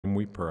And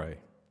we pray.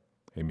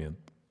 Amen.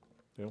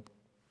 Bill?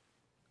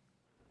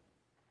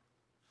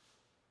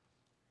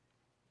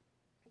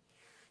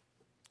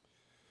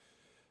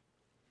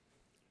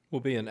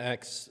 We'll be in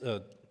Acts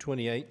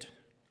 28,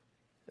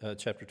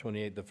 chapter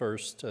 28, the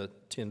first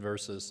 10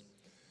 verses.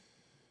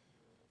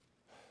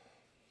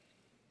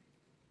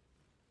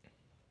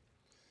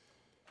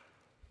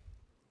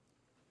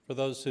 For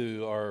those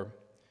who are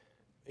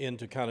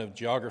into kind of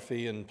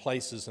geography and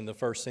places in the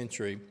first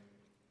century,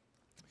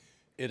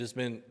 it has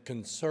been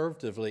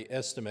conservatively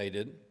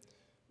estimated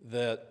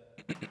that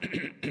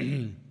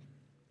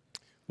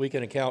we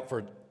can account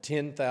for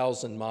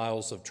 10,000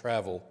 miles of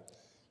travel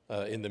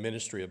in the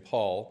ministry of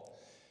Paul.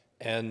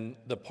 And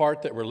the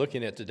part that we're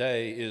looking at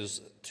today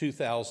is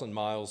 2,000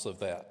 miles of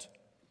that.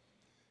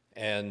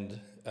 And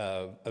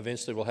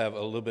eventually we'll have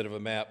a little bit of a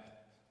map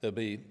that'll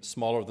be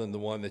smaller than the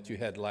one that you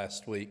had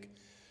last week.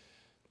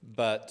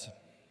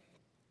 But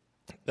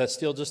that's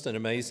still just an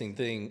amazing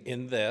thing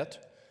in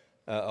that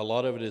a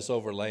lot of it is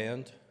over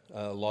land,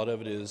 a lot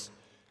of it is,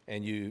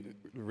 and you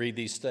read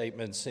these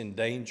statements, in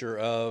danger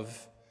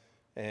of,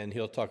 and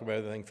he'll talk about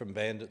everything from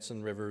bandits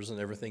and rivers and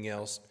everything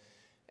else.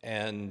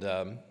 And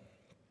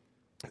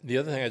the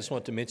other thing I just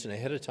want to mention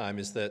ahead of time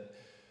is that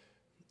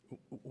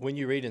when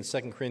you read in 2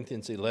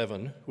 Corinthians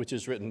 11, which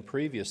is written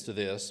previous to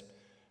this,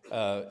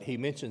 he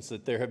mentions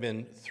that there have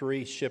been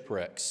 3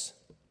 shipwrecks.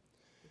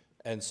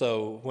 And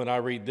so when I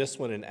read this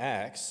one in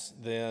Acts,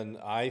 then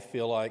I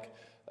feel like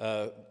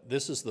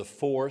this is the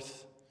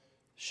 4th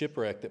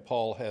shipwreck that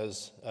Paul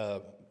has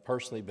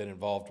personally been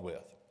involved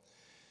with.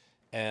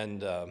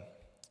 And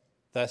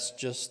that's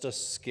just a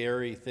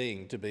scary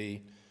thing to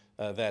be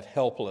that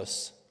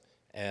helpless,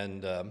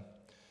 and an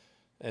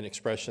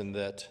expression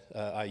that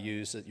I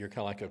use, that you're kind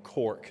of like a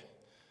cork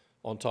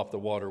on top of the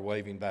water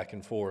waving back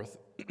and forth.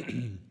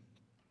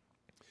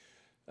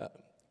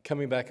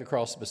 Coming back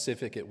across the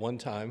Pacific at one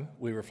time,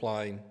 we were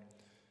flying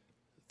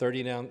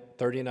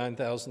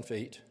 39,000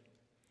 feet.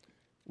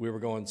 We were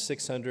going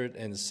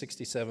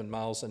 667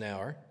 miles an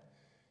hour,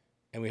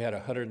 and we had a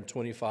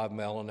 125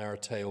 mile an hour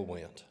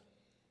tailwind.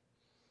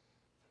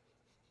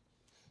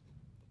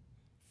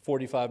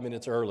 45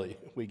 minutes early,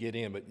 we get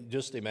in, but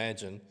just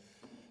imagine,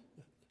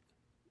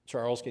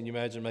 Charles, can you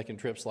imagine making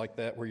trips like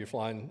that where you're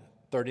flying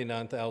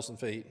 39,000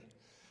 feet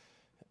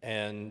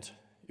and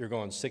you're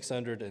going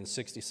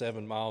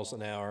 667 miles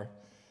an hour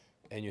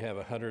and you have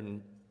a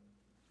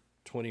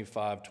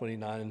 125,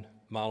 29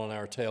 mile an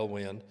hour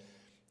tailwind?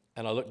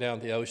 And I look down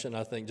at the ocean,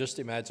 I think, just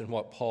imagine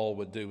what Paul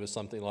would do with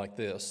something like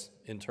this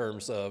in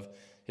terms of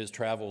his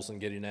travels and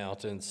getting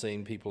out and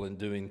seeing people and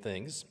doing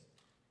things.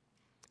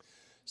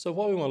 So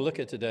what we want to look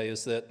at today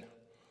is that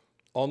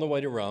on the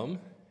way to Rome,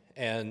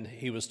 and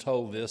he was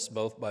told this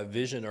both by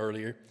vision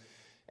earlier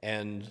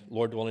and,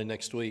 Lord willing,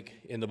 next week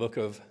in the book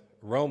of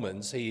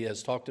Romans, he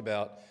has talked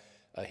about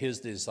his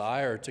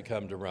desire to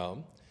come to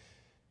Rome.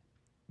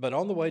 But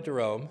on the way to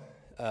Rome,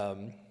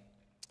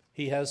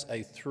 he has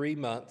a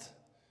 3-month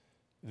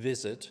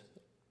visit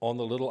on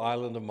the little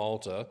island of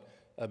Malta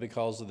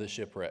because of the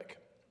shipwreck.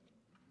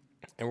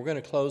 And we're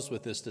going to close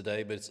with this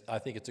today, but I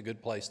think it's a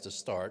good place to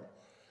start.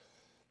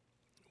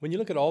 When you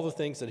look at all the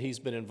things that he's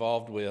been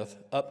involved with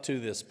up to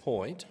this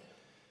point,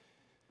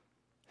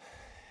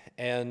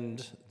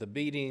 and the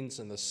beatings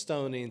and the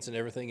stonings and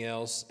everything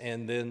else,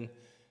 and then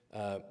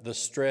the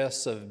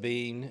stress of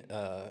being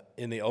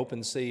in the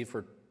open sea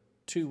for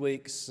 2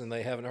 weeks and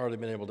they haven't hardly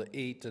been able to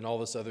eat and all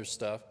this other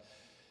stuff,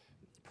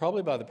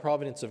 probably by the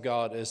providence of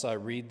God, as I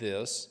read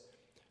this,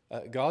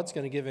 God's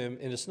going to give him,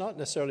 and it's not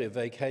necessarily a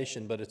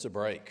vacation, but it's a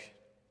break.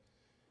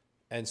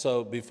 And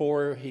so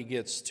before he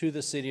gets to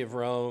the city of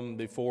Rome,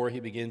 before he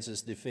begins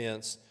his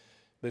defense,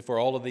 before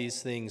all of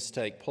these things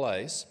take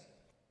place,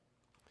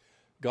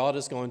 God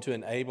is going to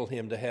enable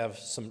him to have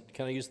some,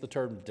 can I use the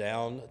term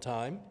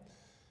downtime?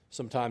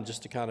 Some time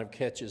just to kind of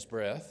catch his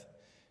breath.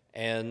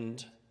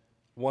 And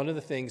one of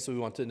the things we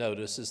want to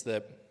notice is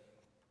that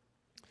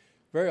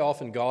very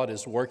often God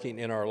is working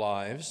in our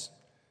lives,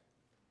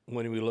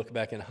 when we look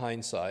back in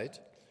hindsight,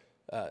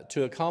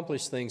 to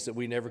accomplish things that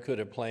we never could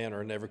have planned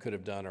or never could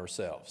have done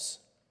ourselves.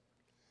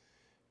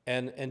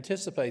 And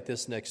anticipate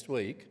this next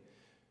week.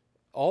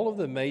 All of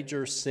the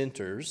major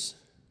centers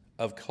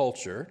of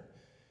culture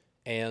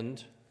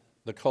and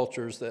the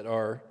cultures that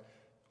are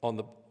on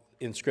the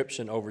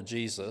inscription over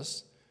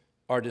Jesus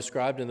are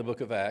described in the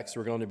book of Acts.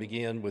 We're going to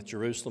begin with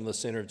Jerusalem, the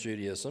center of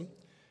Judaism.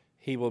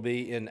 He will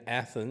be in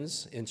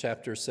Athens in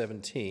chapter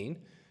 17,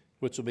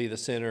 which will be the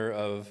center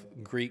of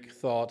Greek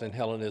thought and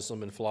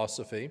Hellenism and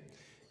philosophy.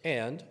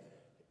 And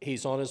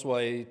he's on his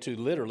way to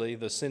literally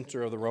the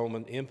center of the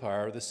Roman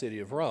Empire, the city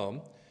of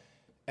Rome.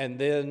 And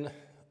then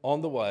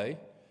on the way,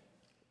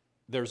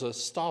 there's a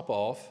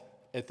stop-off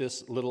at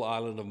this little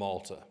island of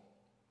Malta.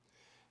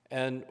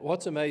 And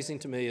what's amazing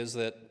to me is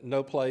that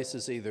no place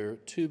is either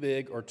too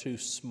big or too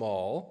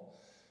small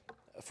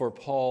for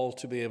Paul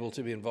to be able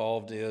to be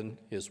involved in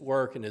his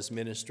work and his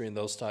ministry and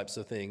those types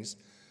of things.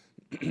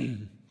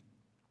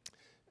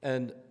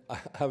 And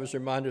I was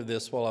reminded of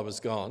this while I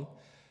was gone.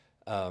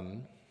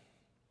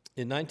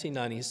 In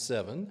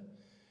 1997,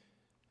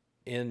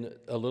 in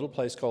a little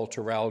place called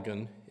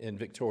Traralgon in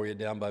Victoria,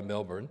 down by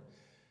Melbourne.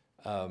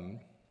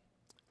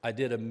 I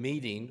did a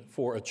meeting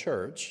for a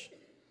church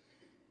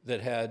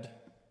that had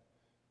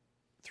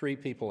 3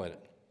 people in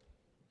it: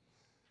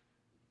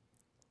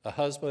 a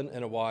husband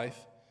and a wife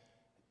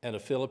and a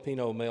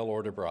Filipino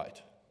mail-order bride.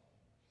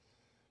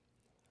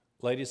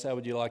 Ladies, how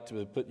would you like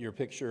to put your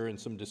picture and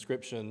some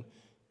description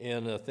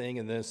in a thing,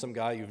 and then some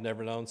guy you've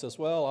never known says,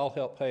 well, I'll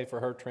help pay for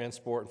her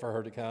transport and for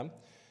her to come.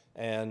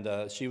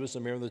 And she was a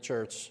member of the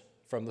church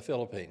from the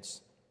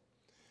Philippines.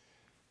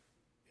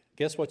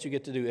 Guess what you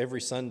get to do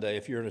every Sunday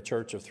if you're in a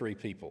church of 3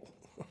 people?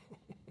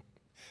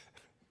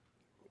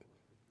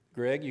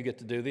 Greg, you get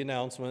to do the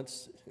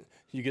announcements,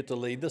 you get to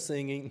lead the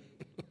singing,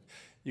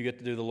 you get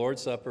to do the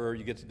Lord's Supper,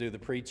 you get to do the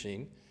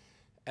preaching.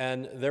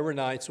 And there were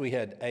nights we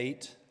had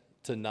 8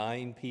 to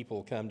 9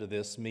 people come to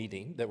this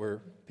meeting that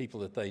were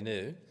people that they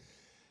knew.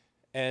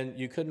 And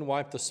you couldn't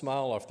wipe the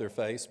smile off their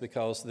face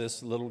because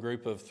this little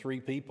group of 3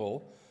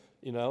 people,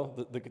 you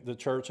know, the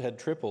church had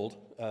tripled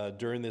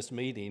during this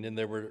meeting, and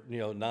there were,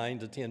 9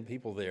 to 10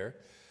 people there.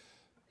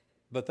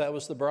 But that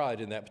was the bride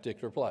in that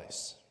particular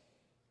place.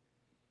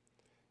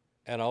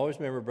 And I always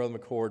remember Brother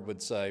McCord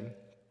would say,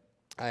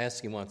 I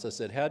asked him once, I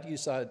said, how do you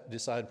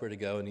decide where to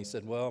go? And he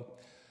said, well,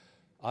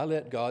 I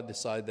let God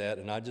decide that,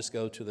 and I just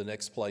go to the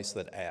next place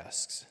that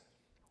asks.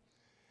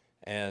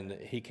 And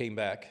he came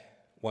back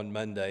one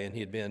Monday, and he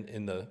had been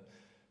in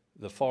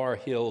the far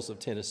hills of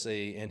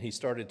Tennessee, and he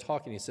started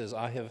talking. He says,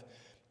 I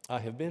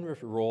have been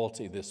with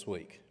royalty this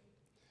week.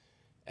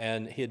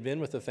 And he had been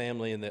with a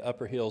family in the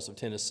upper hills of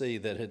Tennessee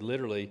that had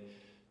literally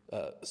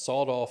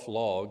sawed off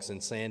logs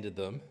and sanded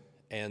them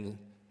and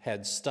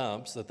had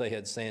stumps that they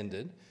had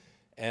sanded.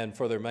 And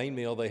for their main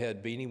meal, they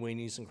had beanie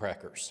weenies and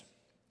crackers.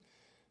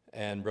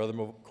 And Brother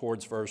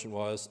McCord's version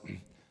was,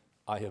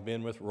 I have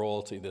been with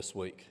royalty this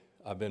week.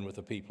 I've been with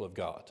the people of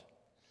God.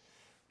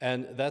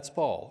 And that's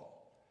Paul.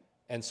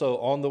 And so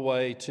on the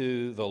way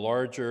to the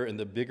larger and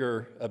the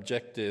bigger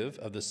objective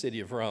of the city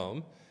of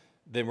Rome,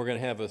 then we're going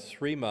to have a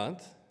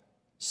 3-month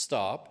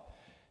stop.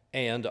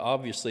 And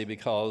obviously,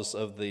 because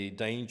of the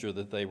danger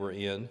that they were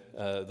in,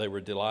 they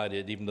were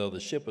delighted, even though the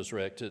ship was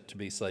wrecked, to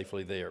be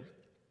safely there.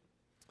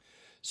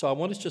 So I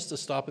want us just to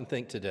stop and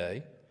think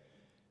today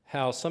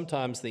how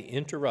sometimes the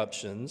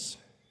interruptions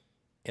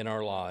in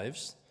our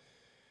lives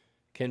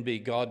can be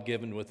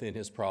God-given within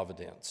His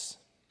providence.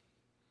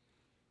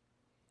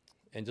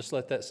 And just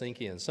let that sink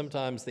in.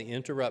 Sometimes the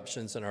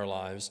interruptions in our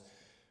lives,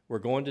 we're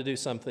going to do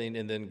something,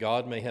 and then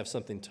God may have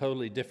something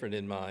totally different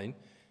in mind,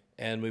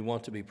 and we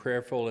want to be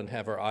prayerful and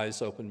have our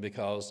eyes open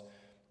because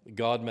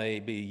God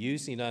may be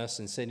using us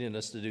and sending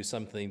us to do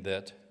something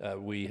that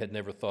we had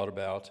never thought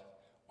about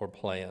or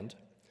planned.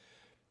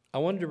 I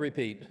wanted to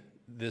repeat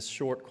this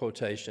short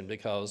quotation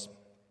because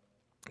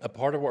a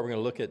part of what we're going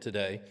to look at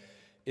today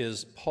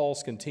is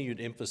Paul's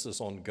continued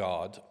emphasis on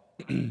God.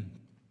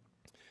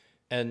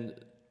 And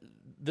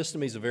this to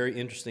me is a very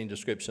interesting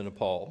description of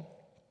Paul.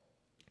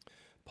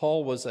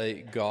 Paul was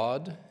a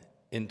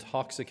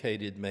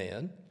God-intoxicated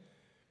man.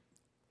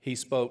 He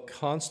spoke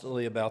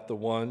constantly about the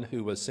one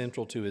who was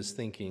central to his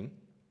thinking.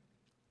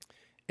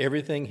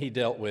 Everything he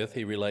dealt with,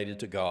 he related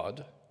to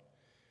God.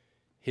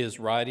 His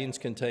writings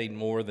contained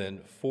more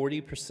than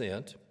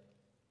 40%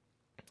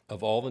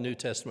 of all the New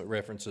Testament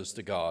references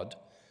to God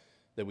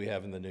that we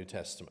have in the New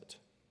Testament.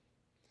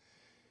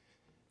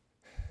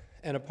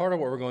 And a part of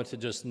what we're going to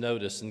just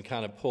notice and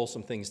kind of pull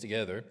some things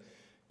together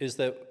is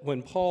that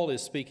when Paul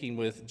is speaking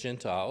with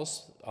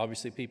Gentiles,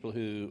 obviously people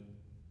who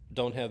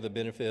don't have the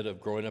benefit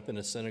of growing up in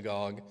a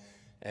synagogue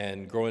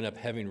and growing up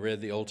having read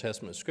the Old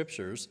Testament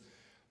scriptures,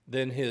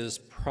 then his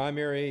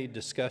primary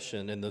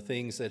discussion and the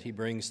things that he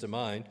brings to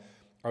mind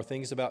are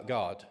things about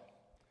God.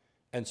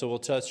 And so we'll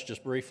touch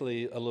just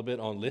briefly a little bit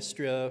on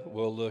Lystra.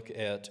 We'll look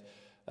at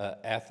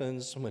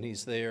Athens when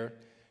he's there.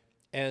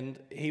 And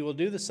he will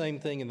do the same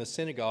thing in the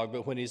synagogue,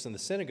 but when he's in the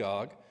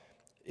synagogue,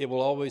 it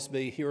will always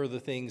be, here are the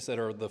things that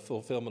are the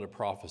fulfillment of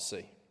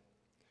prophecy.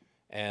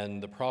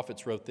 And the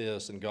prophets wrote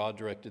this, and God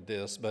directed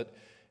this. But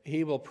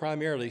he will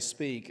primarily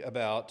speak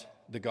about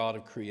the God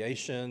of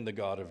creation, the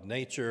God of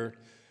nature,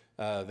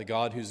 the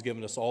God who's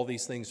given us all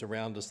these things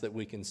around us that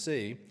we can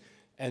see.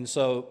 And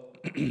so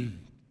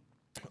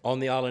on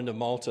the island of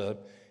Malta,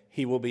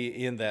 he will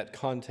be in that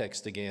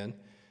context again.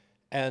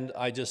 And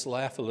I just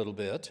laugh a little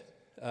bit.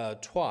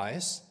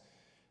 Twice,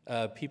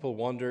 people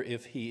wonder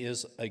if he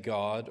is a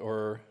god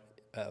or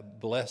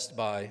blessed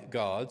by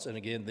gods. And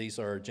again, these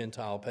are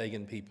Gentile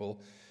pagan people.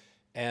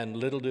 And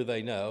little do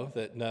they know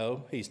that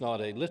no, he's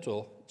not a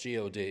little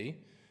God,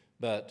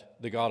 but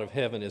the God of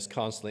heaven is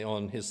constantly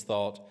on his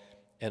thought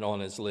and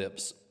on his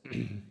lips.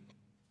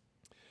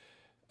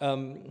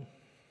 When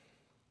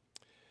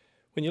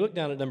you look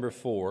down at number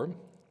 4,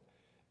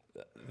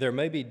 there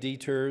may be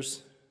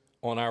detours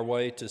on our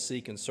way to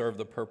seek and serve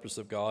the purpose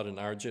of God in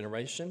our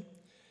generation.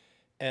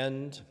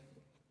 And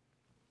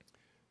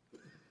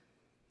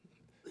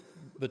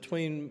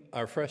between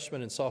our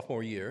freshman and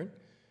sophomore year,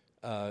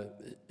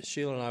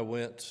 Sheila and I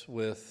went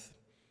with,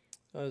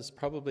 it was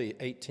probably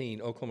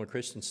 18 Oklahoma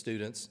Christian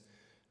students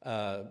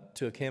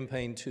to a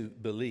campaign to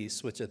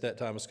Belize, which at that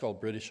time was called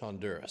British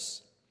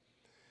Honduras.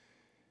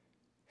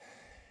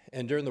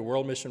 And during the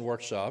World Mission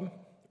Workshop,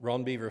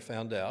 Ron Beaver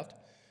found out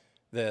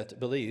that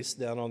Belize,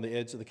 down on the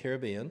edge of the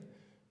Caribbean,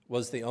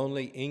 was the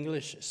only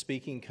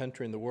English-speaking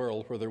country in the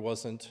world where there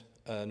wasn't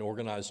an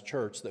organized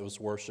church that was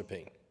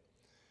worshiping.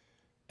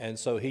 And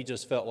so he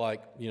just felt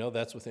like,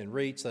 that's within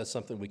reach, that's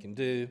something we can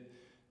do,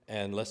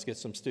 and let's get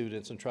some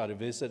students and try to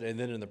visit. And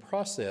then in the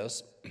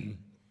process,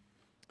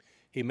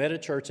 he met a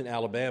church in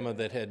Alabama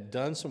that had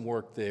done some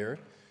work there,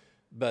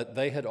 but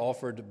they had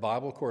offered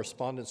Bible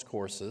correspondence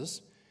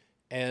courses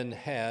and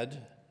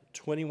had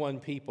 21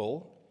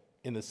 people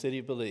in the city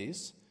of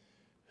Belize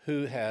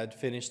who had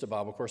finished a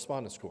Bible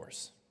correspondence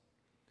course.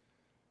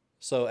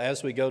 So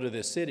as we go to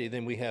this city,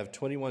 then we have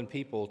 21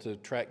 people to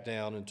track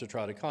down and to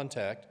try to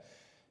contact.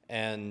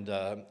 And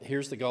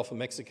here's the Gulf of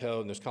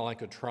Mexico, and there's kind of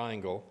like a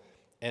triangle.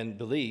 And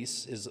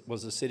Belize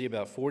was a city of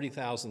about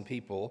 40,000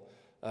 people,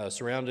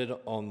 surrounded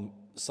on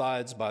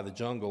sides by the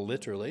jungle,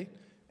 literally,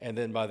 and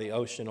then by the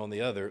ocean on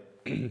the other.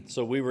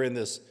 So we were in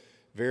this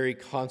very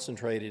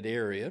concentrated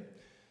area,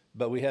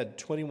 but we had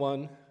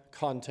 21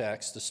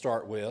 contacts to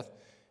start with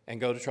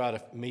and go to try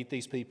to meet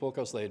these people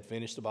because they had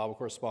finished the Bible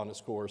correspondence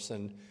course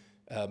and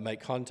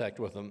make contact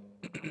with them.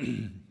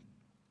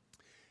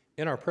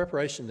 In our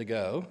preparation to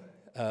go,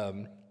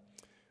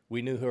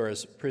 we knew her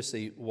as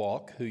Prissy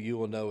Walk, who you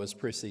will know as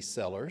Prissy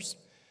Sellers.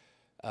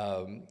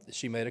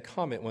 She made a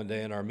comment one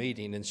day in our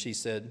meeting, and she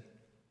said,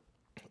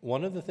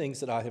 one of the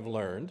things that I have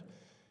learned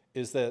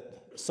is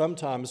that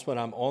sometimes when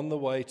I'm on the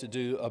way to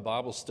do a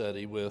Bible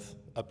study with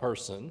a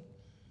person,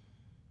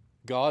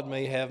 God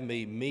may have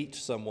me meet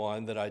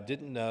someone that I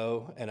didn't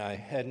know and I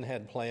hadn't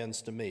had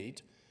plans to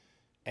meet.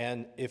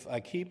 And if I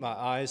keep my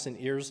eyes and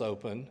ears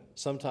open,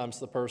 sometimes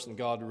the person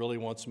God really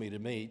wants me to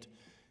meet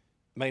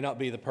may not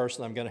be the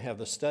person I'm going to have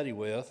the study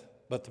with,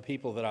 but the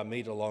people that I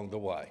meet along the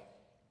way.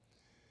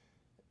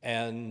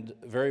 And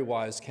very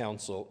wise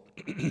counsel.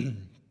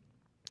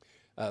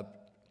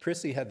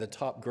 Prissy had the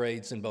top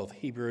grades in both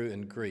Hebrew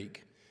and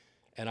Greek.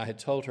 And I had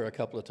told her a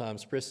couple of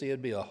times, Prissy,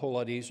 it'd be a whole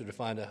lot easier to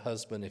find a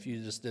husband if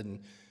you just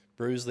didn't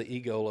bruise the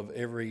ego of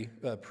every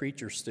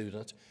preacher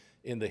student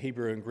in the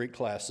Hebrew and Greek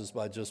classes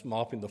by just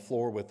mopping the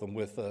floor with them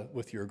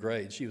with your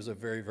grades. She was a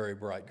very, very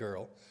bright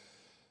girl.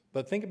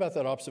 But think about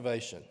that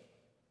observation.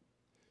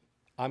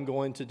 I'm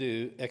going to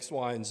do X,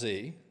 Y, and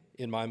Z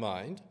in my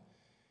mind.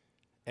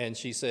 And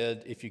she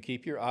said, if you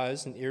keep your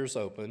eyes and ears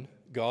open,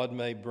 God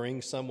may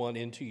bring someone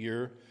into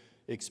your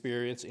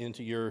experience,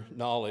 into your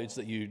knowledge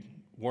that you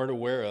weren't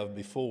aware of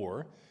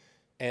before.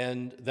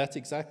 And that's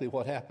exactly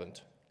what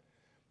happened.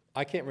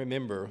 I can't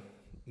remember,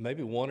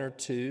 maybe one or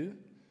two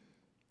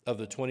of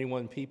the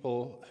 21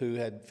 people who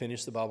had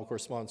finished the Bible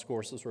correspondence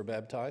courses were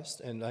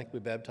baptized, and I think we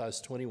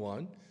baptized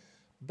 21.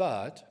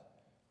 But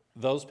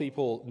those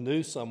people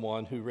knew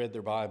someone who read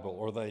their Bible,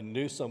 or they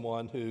knew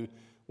someone who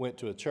went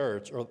to a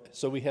church.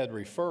 So we had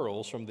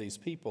referrals from these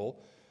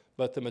people,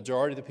 but the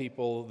majority of the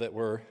people that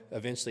were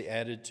eventually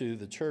added to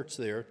the church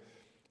there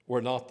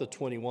were not the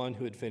 21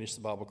 who had finished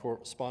the Bible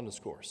correspondence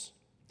course.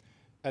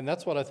 And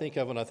that's what I think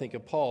of when I think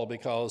of Paul,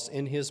 because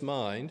in his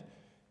mind,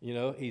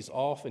 he's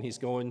off and he's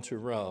going to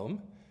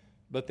Rome.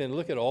 But then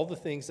look at all the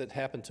things that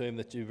happened to him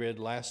that you read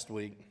last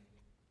week,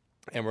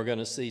 and we're going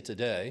to see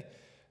today,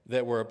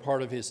 that were a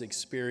part of his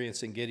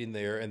experience in getting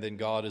there, and then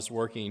God is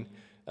working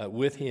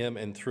with him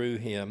and through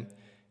him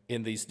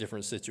in these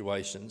different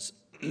situations.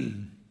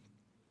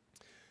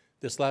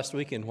 This last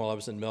weekend while I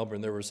was in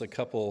Melbourne, there was a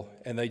couple,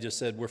 and they just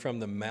said, we're from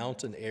the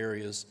mountain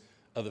areas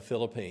of the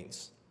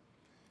Philippines.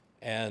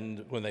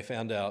 And when they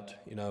found out,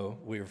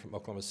 we were from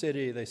Oklahoma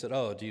City, they said,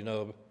 do you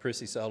know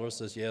Prissy Sellers?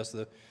 Says, yes,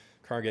 the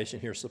congregation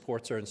here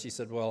supports her. And she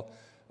said,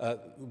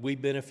 we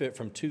benefit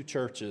from two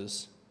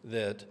churches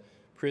that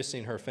Prissy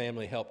and her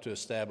family helped to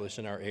establish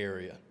in our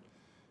area.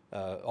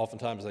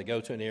 Oftentimes they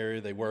go to an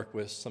area, they work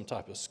with some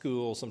type of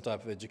school, some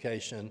type of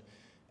education,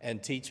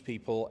 and teach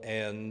people.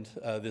 And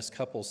this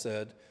couple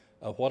said,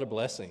 what a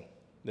blessing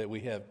that we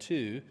have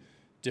two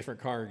different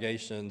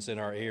congregations in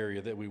our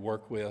area that we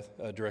work with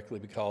directly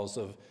because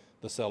of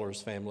the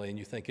Sellers family. And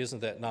you think,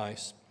 isn't that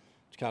nice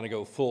to kind of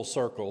go full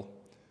circle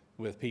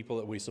with people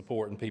that we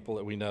support and people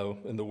that we know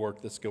in the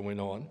work that's going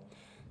on.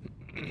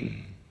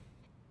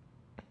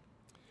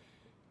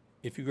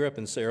 If you grew up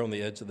in Sarah on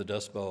the edge of the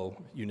Dust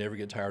Bowl, you never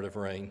get tired of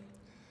rain.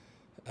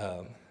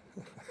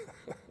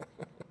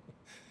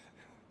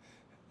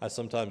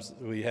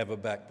 We have a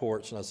back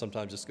porch, and I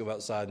sometimes just go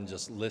outside and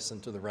just listen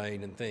to the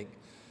rain and think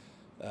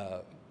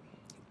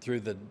through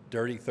the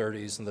dirty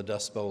 30s and the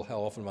Dust Bowl, how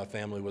often my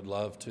family would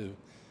love to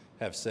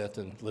have sat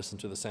and listened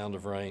to the sound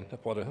of rain.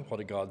 What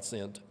a God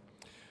sent.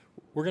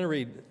 We're going to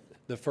read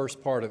the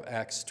first part of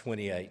Acts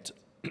 28.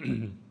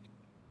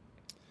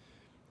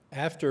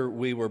 After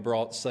we were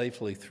brought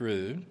safely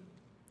through,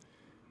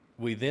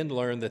 we then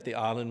learned that the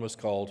island was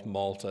called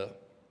Malta.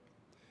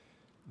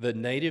 The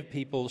native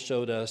people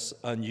showed us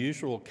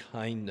unusual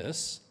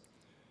kindness,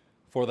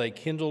 for they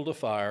kindled a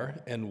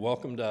fire and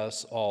welcomed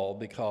us all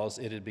because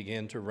it had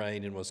begun to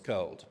rain and was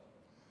cold.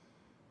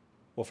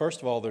 Well,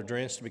 first of all, they're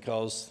drenched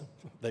because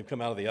they've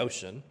come out of the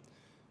ocean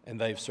and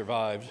they've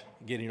survived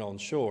getting on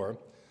shore.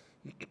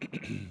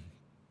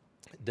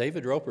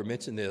 David Roper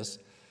mentioned this,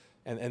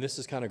 and this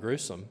is kind of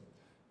gruesome.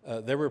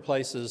 There were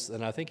places,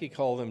 and I think he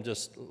called them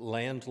just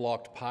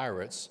landlocked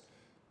pirates,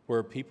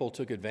 where people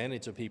took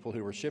advantage of people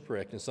who were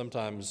shipwrecked and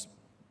sometimes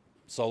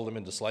sold them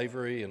into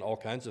slavery and all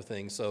kinds of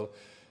things. So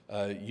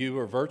you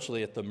were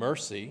virtually at the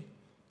mercy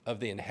of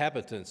the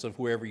inhabitants of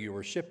wherever you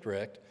were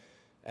shipwrecked.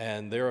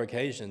 And there are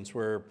occasions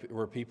where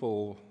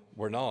people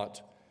were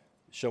not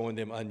showing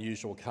them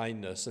unusual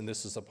kindness. And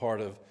this is a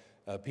part of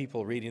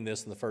people reading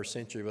this in the first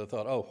century, but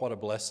thought, oh, what a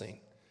blessing.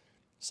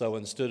 So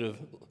instead of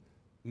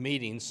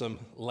meeting some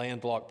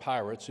landlocked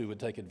pirates who would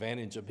take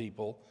advantage of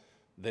people,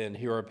 then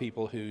here are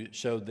people who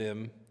showed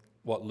them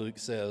what Luke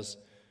says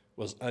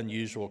was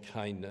unusual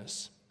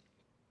kindness.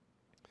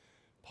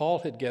 Paul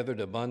had gathered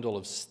a bundle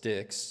of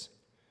sticks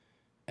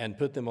and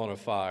put them on a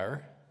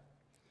fire.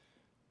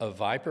 A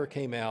viper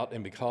came out,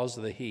 and because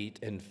of the heat,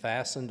 and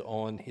fastened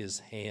on his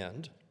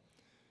hand.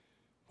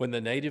 When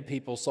the native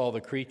people saw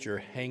the creature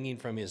hanging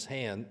from his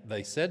hand,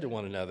 they said to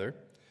one another,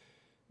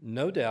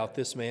 "No doubt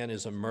this man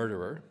is a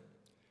murderer,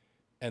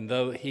 and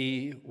though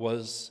he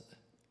has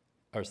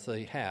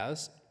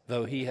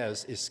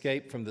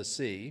escaped from the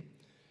sea,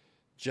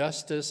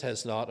 justice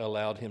has not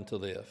allowed him to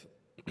live."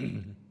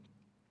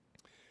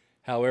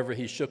 However,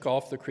 he shook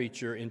off the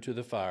creature into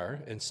the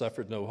fire and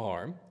suffered no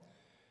harm.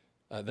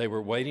 They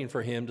were waiting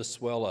for him to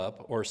swell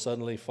up or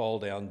suddenly fall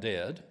down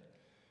dead.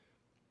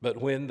 But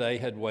when they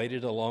had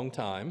waited a long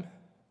time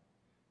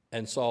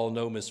and saw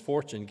no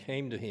misfortune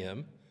came to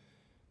him,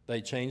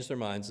 they changed their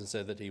minds and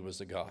said that he was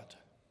a god.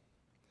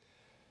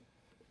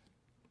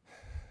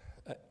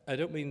 I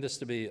don't mean this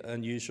to be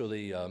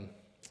unusually, and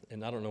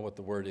I don't know what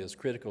the word is,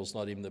 critical is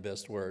not even the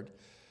best word.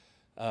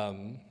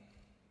 I'm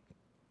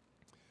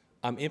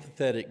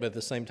empathetic, but at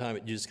the same time,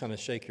 you just kind of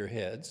shake your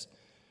heads.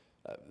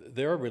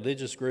 There are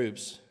religious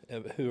groups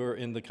who are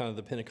in the kind of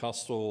the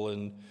Pentecostal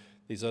and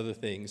these other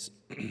things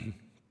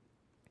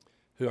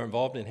who are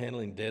involved in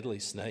handling deadly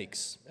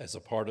snakes as a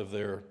part of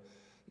their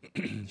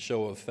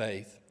show of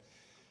faith.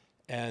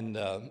 And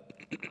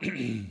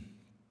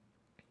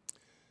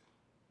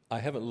I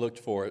haven't looked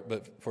for it,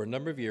 but for a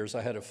number of years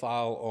I had a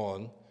file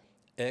on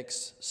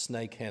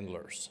ex-snake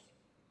handlers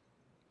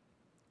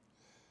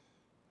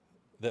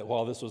that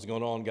while this was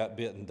going on got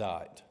bit and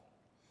died.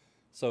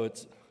 So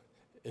it's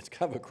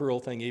kind of a cruel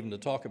thing even to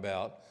talk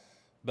about,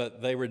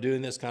 but they were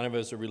doing this kind of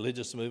as a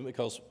religious movement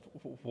because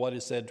what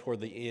is said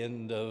toward the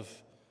end of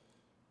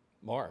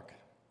Mark?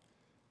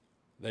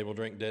 They will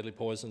drink deadly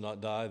poison,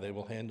 not die. They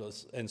will handle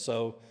us. And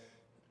so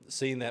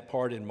seeing that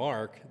part in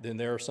Mark, then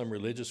there are some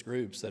religious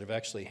groups that have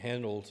actually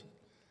handled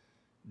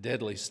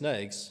deadly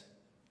snakes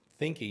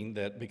thinking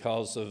that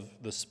because of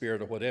the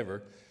spirit or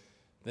whatever,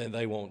 then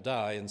they won't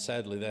die. And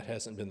sadly, that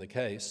hasn't been the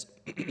case.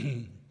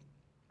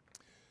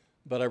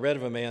 But I read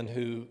of a man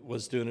who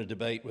was doing a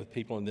debate with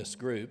people in this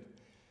group,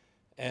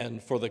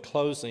 and for the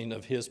closing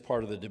of his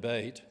part of the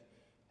debate,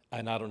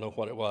 and I don't know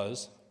what it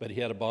was, but he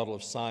had a bottle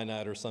of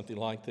cyanide or something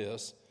like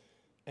this,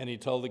 and he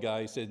told the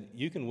guy, he said,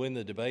 "You can win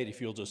the debate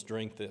if you'll just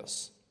drink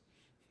this."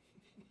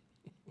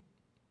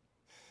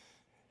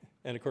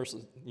 And of course,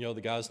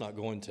 the guy's not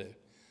going to.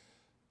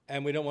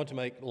 And we don't want to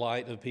make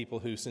light of people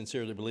who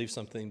sincerely believe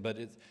something, but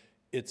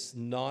it's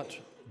not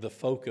the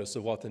focus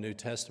of what the New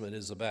Testament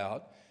is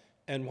about.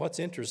 And what's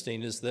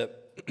interesting is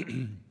that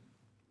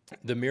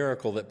the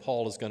miracle that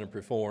Paul is going to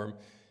perform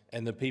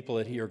and the people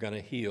that he are going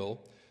to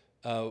heal,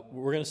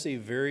 we're going to see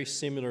very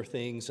similar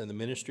things in the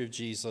ministry of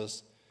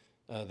Jesus,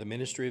 the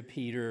ministry of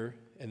Peter,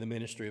 and the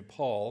ministry of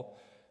Paul.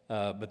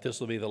 But this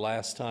will be the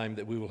last time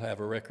that we will have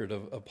a record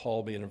of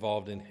Paul being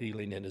involved in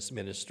healing in his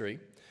ministry.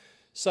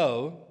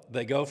 So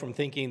they go from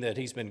thinking that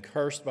he's been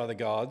cursed by the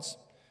gods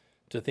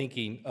to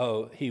thinking,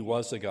 oh, he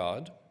was a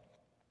god.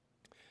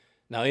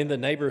 Now, in the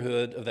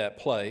neighborhood of that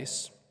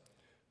place,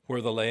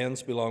 where the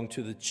lands belonged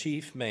to the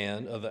chief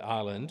man of the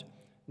island,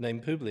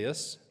 named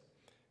Publius,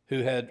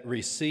 who had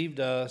received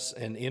us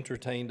and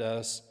entertained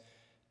us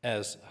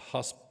as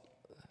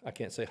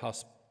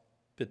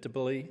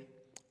hospitably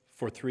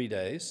for 3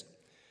 days.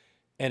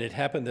 And it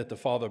happened that the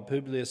father of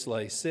Publius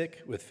lay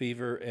sick with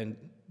fever and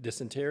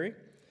dysentery,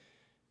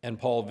 and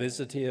Paul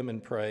visited him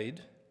and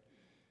prayed,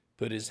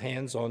 put his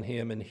hands on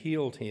him and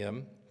healed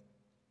him.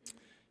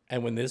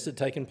 And when this had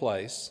taken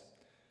place,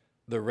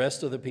 the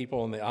rest of the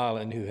people on the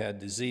island who had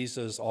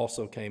diseases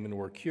also came and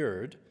were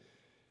cured.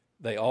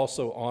 They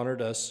also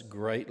honored us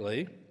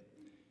greatly,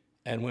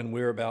 and when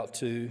we were about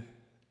to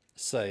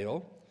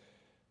sail,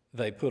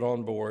 they put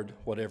on board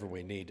whatever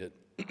we needed.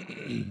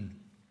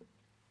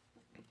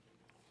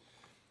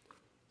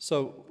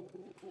 So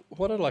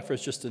what I'd like for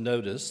us just to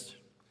notice,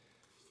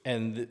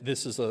 and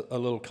this is a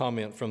little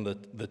comment from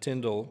the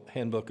Tyndall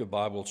Handbook of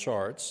Bible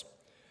Charts,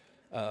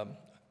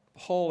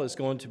 Paul is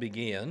going to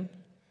begin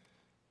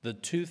the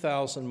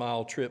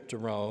 2,000-mile trip to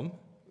Rome,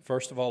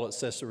 first of all at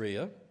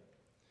Caesarea,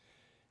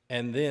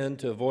 and then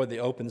to avoid the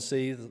open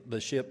sea,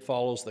 the ship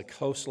follows the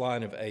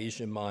coastline of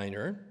Asia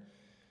Minor,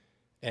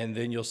 and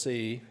then you'll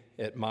see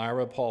At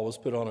Myra, Paul was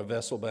put on a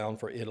vessel bound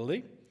for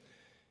Italy,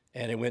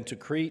 and it went to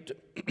Crete,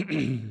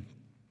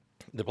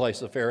 the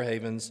place of fair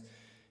havens,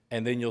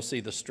 and then you'll see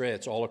the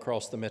stretch all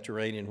across the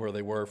Mediterranean where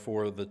they were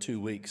for the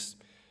 2 weeks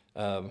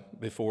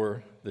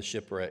before the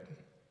shipwreck.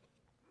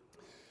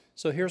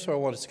 So here's where I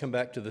want us to come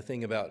back to the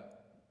thing about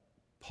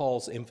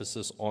Paul's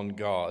emphasis on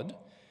God.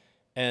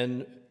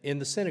 And in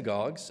the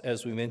synagogues,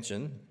 as we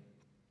mentioned,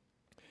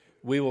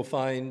 we will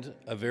find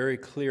a very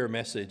clear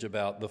message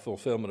about the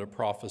fulfillment of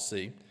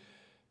prophecy.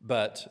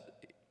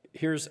 But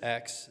here's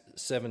Acts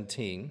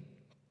 17,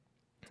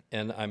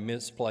 and I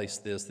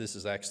misplaced this. This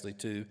is actually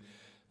to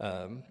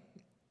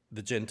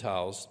the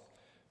Gentiles.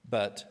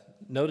 But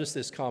notice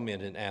this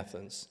comment in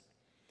Athens.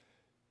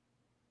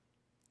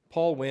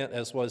 Paul went,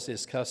 as was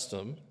his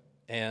custom,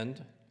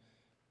 and,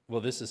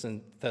 well, this is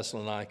in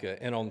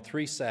Thessalonica, and on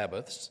 3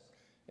 Sabbaths,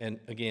 and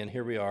again,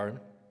 here we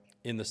are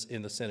in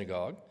the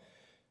synagogue,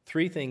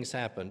 3 things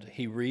happened.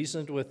 He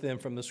reasoned with them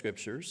from the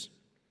Scriptures,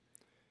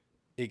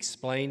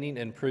 explaining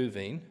and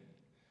proving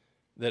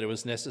that it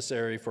was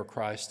necessary for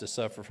Christ to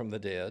suffer from the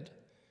dead.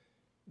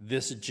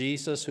 This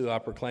Jesus who I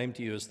proclaim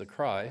to you is the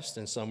Christ,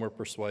 and some were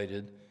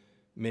persuaded,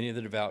 many of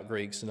the devout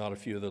Greeks and not a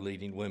few of the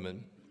leading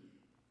women.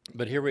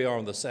 But here we are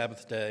on the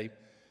Sabbath day,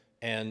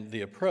 and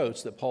the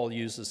approach that Paul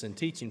uses in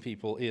teaching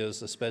people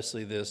is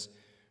especially this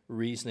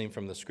reasoning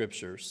from the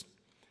Scriptures.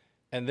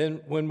 And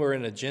then when we're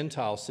in a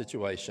Gentile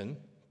situation,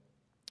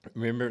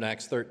 remember in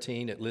Acts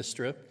 13 at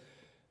Lystra,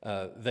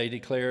 they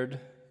declared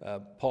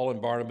Paul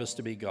and Barnabas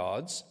to be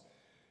gods.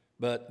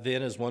 But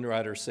then, as one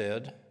writer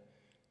said,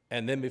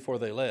 and then before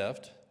they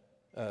left,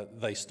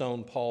 they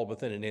stoned Paul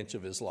within an inch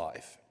of his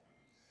life.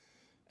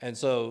 And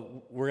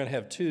so we're going to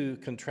have 2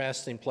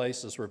 contrasting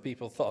places where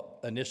people thought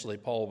initially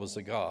Paul was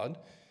a god.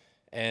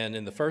 And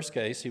in the first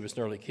case, he was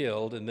nearly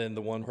killed. And then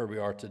the one where we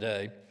are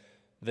today,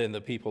 then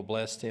the people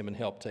blessed him and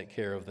helped take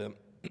care of them.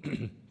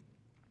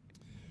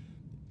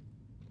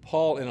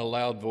 Paul, in a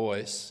loud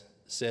voice,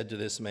 said to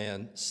this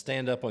man,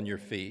 "Stand up on your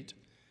feet."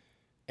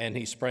 And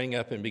he sprang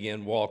up and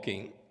began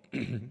walking.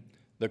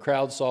 The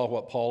crowd saw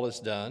what Paul has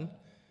done.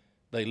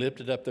 They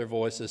lifted up their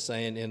voices,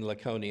 saying in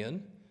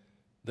Lycaonian,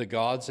 "The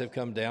gods have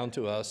come down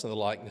to us in the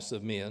likeness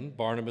of men."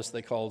 Barnabas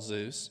they called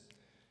Zeus,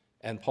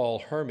 and Paul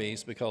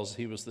Hermes, because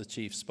he was the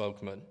chief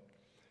spokesman.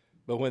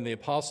 But when the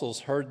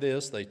apostles heard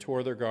this, they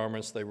tore their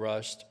garments, they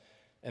rushed,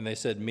 and they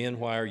said, "Men,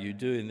 why are you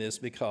doing this?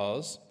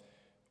 Because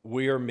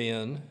we are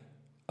men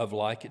of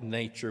like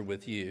nature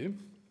with you,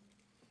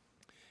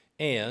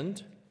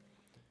 and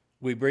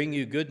we bring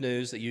you good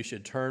news that you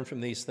should turn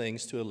from these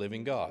things to a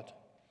living God."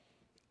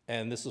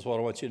 And this is what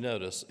I want you to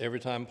notice. Every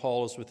time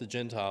Paul is with the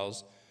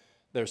Gentiles,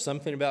 there's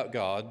something about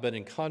God, but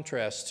in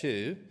contrast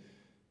to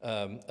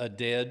a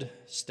dead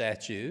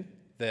statue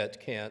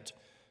that can't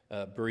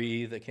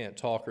breathe, that can't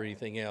talk or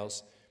anything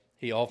else,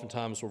 he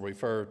oftentimes will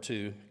refer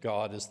to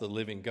God as the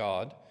living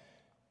God.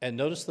 And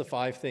notice the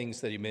 5 things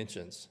that he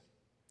mentions.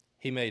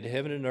 He made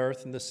heaven and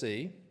earth and the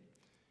sea.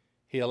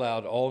 He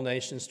allowed all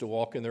nations to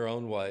walk in their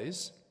own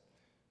ways.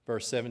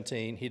 Verse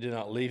 17, he did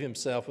not leave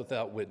himself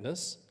without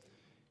witness.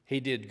 He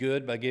did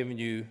good by giving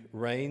you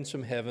rains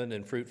from heaven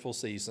and fruitful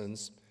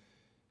seasons,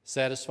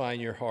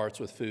 satisfying your hearts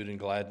with food and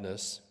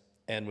gladness.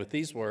 And with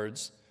these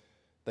words,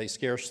 they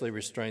scarcely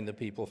restrained the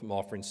people from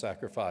offering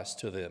sacrifice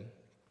to them.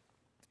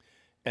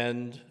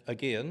 And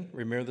again,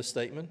 remember the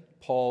statement,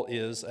 Paul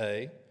is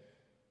a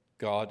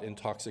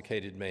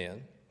God-intoxicated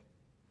man.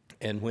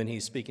 And when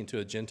he's speaking to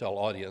a Gentile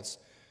audience,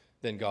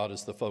 then God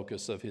is the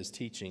focus of his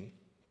teaching.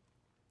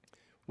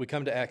 We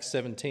come to Acts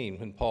 17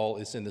 when Paul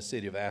is in the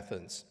city of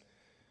Athens.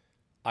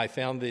 "I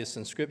found this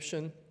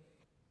inscription,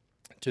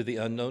 to the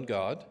unknown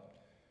God.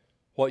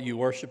 What you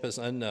worship as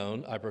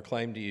unknown, I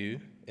proclaim to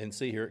you," and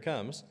see, here it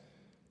comes,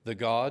 "the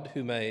God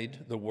who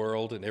made the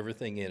world and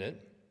everything in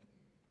it,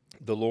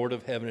 the Lord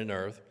of heaven and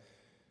earth,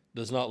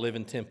 does not live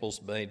in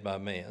temples made by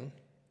man,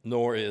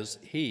 nor is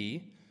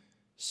he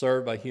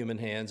served by human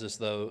hands as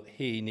though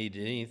he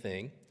needed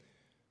anything,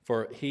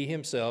 for he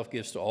himself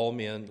gives to all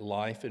men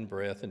life and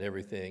breath and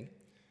everything.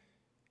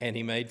 And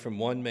he made from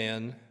one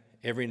man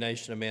every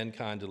nation of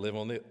mankind to live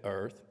on the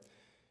earth,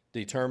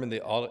 determined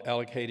the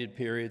allocated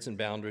periods and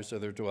boundaries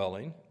of their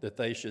dwelling, that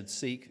they should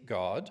seek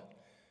God,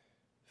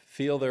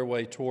 feel their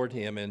way toward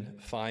him, and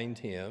find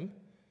him.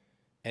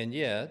 And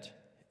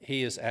yet,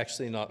 he is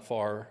actually not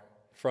far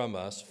from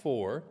us,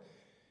 for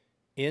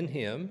in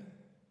him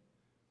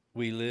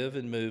we live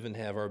and move and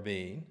have our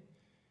being,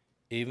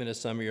 even as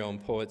some of your own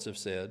poets have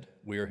said,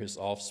 we are his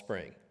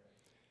offspring.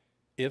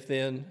 If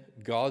then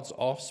God's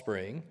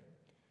offspring,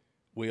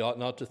 we ought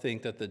not to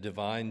think that the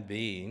divine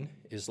being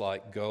is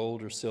like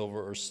gold or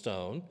silver or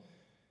stone,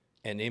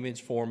 an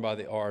image formed by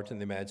the art and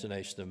the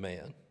imagination of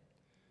man.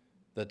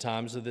 The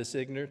times of this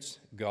ignorance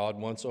God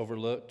once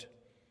overlooked,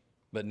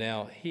 but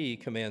now he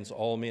commands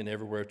all men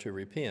everywhere to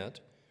repent.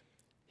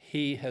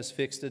 He has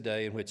fixed a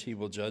day in which he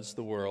will judge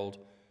the world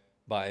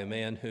by a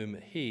man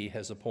whom he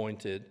has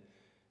appointed,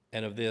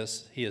 and of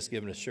this he has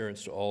given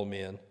assurance to all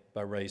men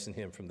by raising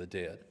him from the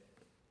dead.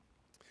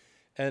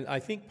 And I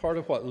think part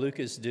of what Luke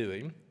is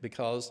doing,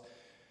 because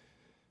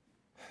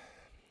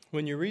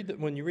when you read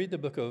the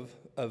book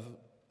of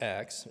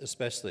Acts,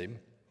 especially,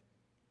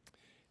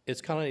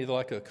 it's kind of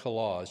like a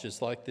collage.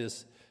 It's like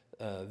this,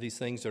 these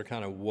things are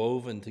kind of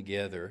woven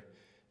together.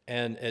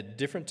 And at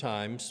different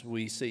times,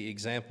 we see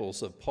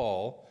examples of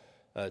Paul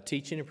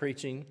teaching and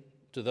preaching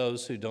to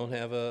those who don't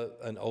have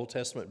an Old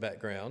Testament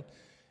background.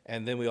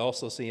 And then we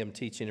also see him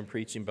teaching and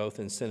preaching both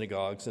in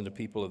synagogues and to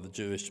people of the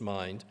Jewish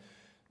mind.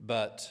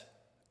 But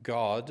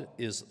God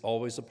is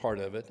always a part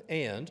of it.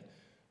 And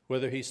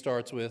whether he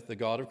starts with the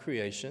God of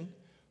creation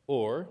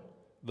or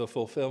the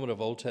fulfillment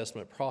of Old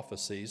Testament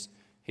prophecies,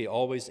 he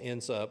always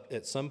ends up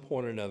at some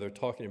point or another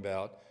talking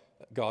about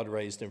God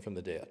raised him from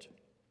the dead.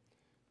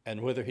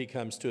 And whether he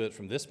comes to it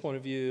from this point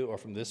of view or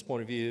from this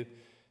point of view,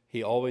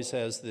 he always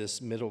has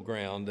this middle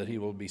ground that he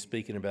will be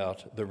speaking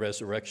about the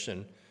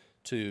resurrection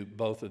to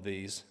both of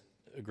these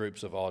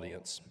groups of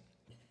audience.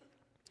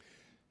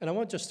 And I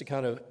want just to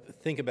kind of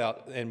think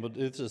about, and we'll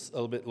do this a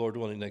little bit, Lord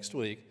willing, next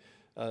week,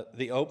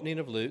 the opening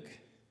of Luke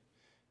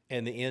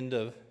and the end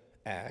of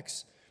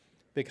Acts,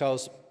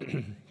 because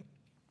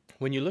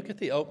when you look at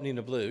the opening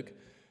of Luke,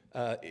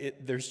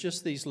 there's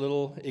just these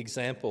little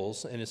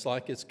examples, and it's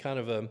like it's kind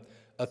of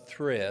a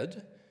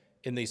thread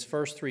in these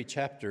first three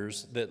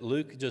chapters that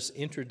Luke just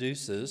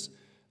introduces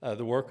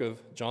the work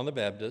of John the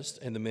Baptist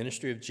and the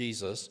ministry of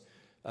Jesus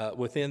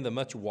within the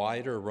much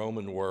wider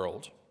Roman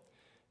world.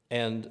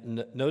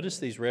 And notice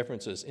these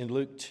references. In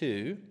Luke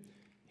 2,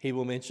 he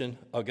will mention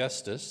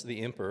Augustus,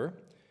 the emperor,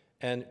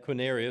 and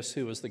Quirinius,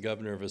 who was the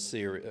governor of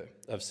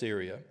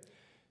Syria.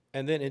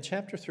 And then in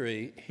chapter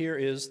 3, here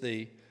is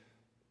the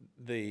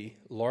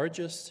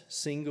largest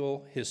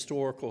single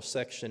historical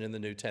section in the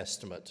New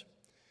Testament.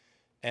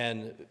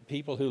 And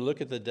people who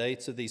look at the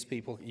dates of these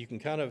people, you can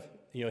kind of,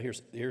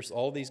 here's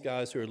all these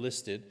guys who are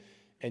listed,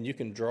 and you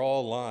can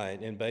draw a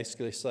line and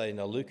basically say,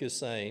 now Luke is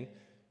saying,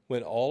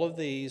 when all of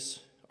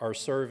these are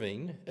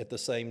serving at the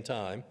same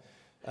time,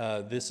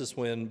 this is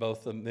when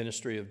both the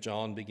ministry of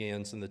John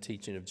begins and the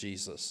teaching of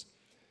Jesus.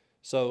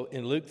 So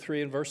in Luke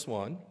 3 and verse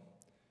 1,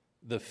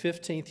 the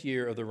 15th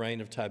year of the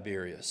reign of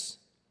Tiberius.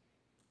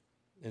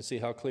 And see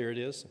how clear it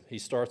is? He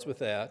starts with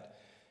that.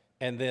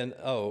 And then,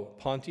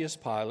 Pontius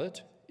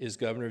Pilate is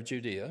governor of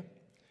Judea.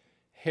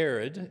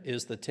 Herod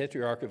is the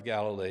tetrarch of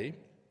Galilee.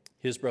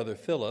 His brother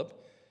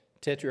Philip,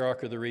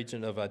 tetrarch of the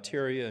region of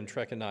Iturea and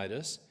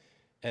Trachonitis.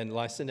 And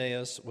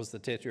Lysanias was the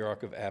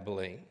tetrarch of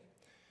Abilene.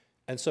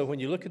 And so when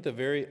you look at the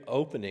very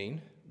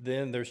opening,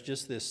 then there's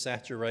just this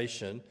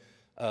saturation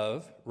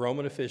of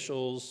Roman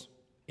officials,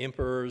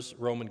 emperors,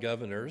 Roman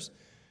governors.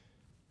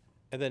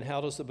 And then how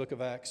does the book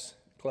of Acts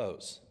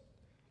close?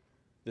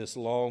 This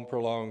long,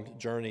 prolonged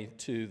journey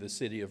to the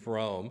city of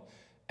Rome.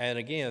 And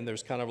again,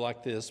 there's kind of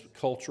like this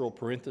cultural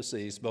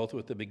parentheses, both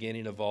with the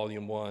beginning of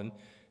Volume 1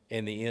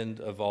 and the end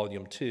of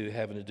Volume 2,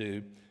 having to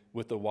do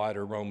with the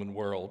wider Roman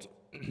world.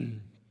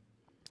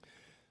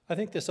 I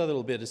think this other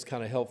little bit is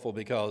kind of helpful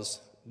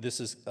because this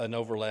is an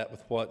overlap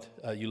with what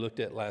you looked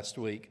at last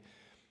week.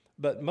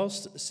 But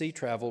most sea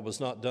travel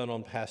was not done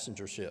on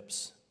passenger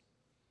ships.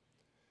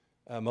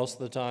 Most of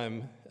the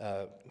time,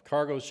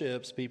 cargo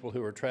ships, people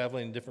who are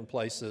traveling in different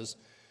places,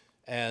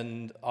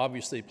 and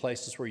obviously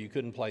places where you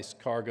couldn't place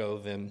cargo,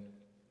 then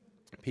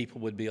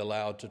people would be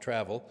allowed to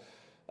travel.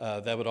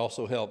 That would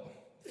also help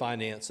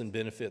finance and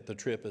benefit the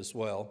trip as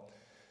well.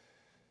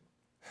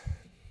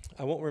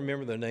 I won't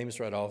remember their names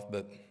right off,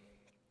 but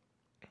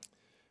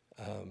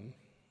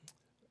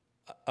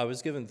I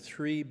was given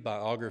 3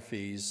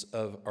 biographies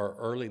of our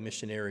early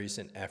missionaries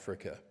in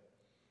Africa.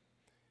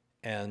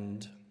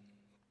 And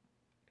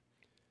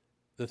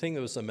the thing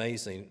that was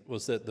amazing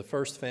was that the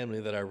first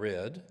family that I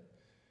read,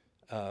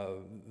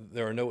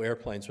 there are no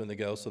airplanes when they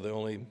go, so the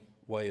only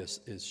way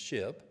is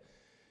ship.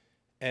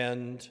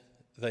 And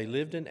they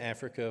lived in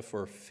Africa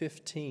for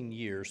 15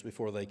 years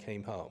before they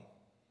came home.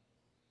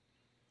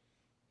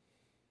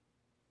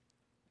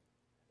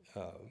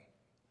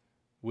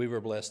 We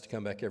were blessed to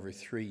come back every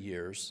 3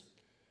 years,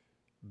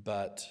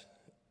 but,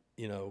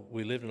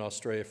 we lived in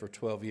Australia for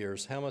 12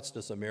 years. How much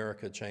does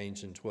America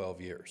change in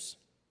 12 years?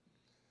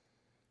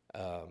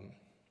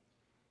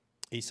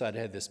 Eastside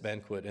had this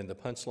banquet, and the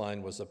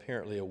punchline was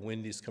apparently a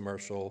Wendy's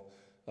commercial,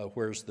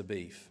 where's the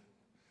beef?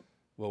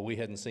 Well, we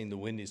hadn't seen the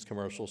Wendy's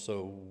commercial,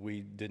 so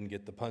we didn't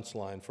get the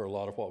punchline for a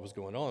lot of what was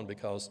going on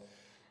because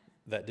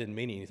that didn't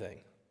mean anything.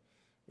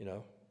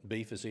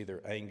 Beef is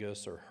either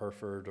Angus or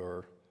Hereford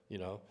or,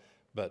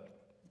 but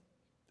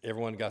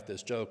everyone got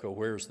this joke,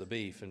 where's the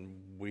beef?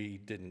 And we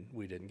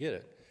didn't get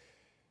it.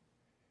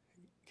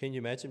 Can you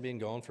imagine being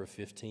gone for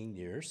 15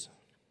 years?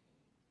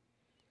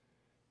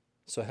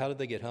 So how did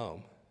they get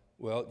home?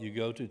 Well, you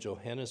go to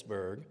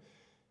Johannesburg,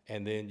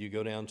 and then you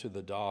go down to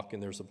the dock,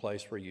 and there's a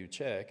place where you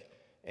check,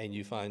 and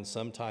you find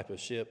some type of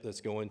ship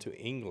that's going to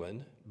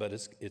England, but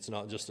it's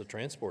not just a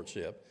transport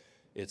ship.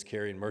 It's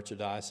carrying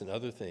merchandise and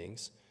other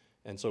things.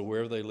 And so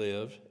wherever they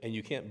live, and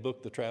you can't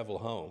book the travel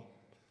home.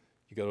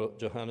 You go to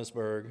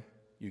Johannesburg,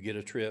 you get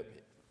a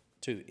trip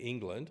to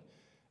England,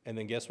 and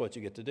then guess what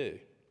you get to do?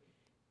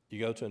 You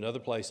go to another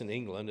place in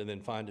England and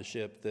then find a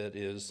ship that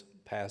is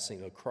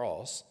passing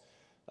across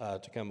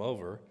to come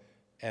over.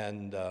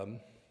 And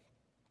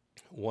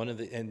one of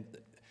the, and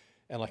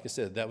like I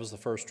said, that was the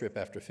first trip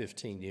after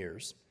 15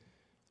 years.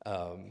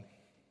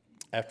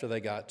 After they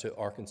got to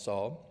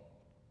Arkansas,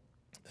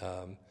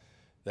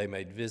 they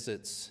made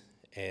visits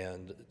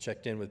and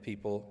checked in with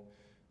people.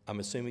 I'm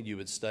assuming you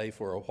would stay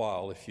for a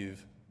while if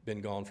you've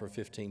been gone for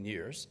 15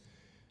 years.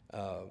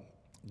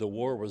 The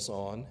war was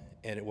on,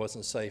 and it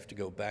wasn't safe to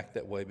go back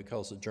that way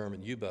because of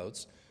German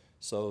U-boats,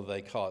 so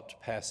they caught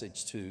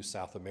passage to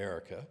South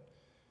America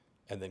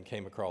and then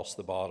came across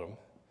the bottom.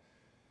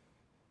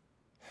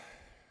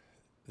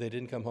 They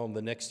didn't come home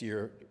the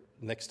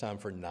next time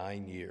for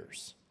 9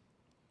 years.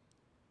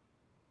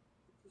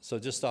 So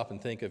just stop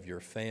and think of your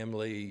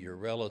family, your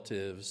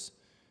relatives,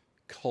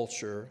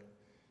 culture,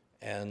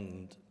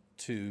 and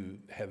to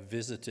have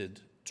visited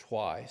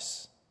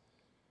twice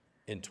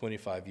in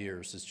 25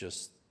 years is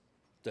just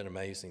an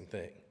amazing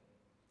thing.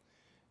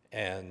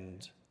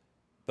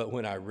 But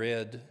when I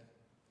read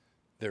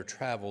their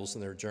travels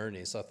and their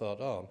journeys, I thought,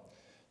 oh,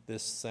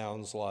 this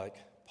sounds like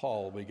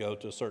Paul. We go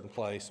to a certain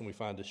place and we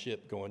find a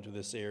ship going to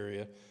this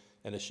area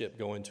and a ship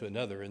going to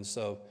another. And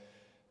so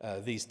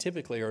these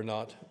typically are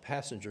not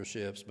passenger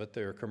ships, but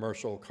they're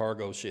commercial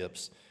cargo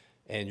ships.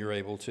 And you're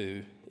able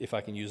to, if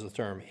I can use the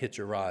term, hitch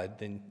a ride,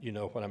 then you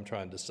know what I'm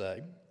trying to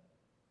say.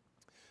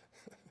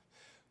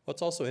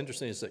 What's also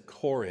interesting is that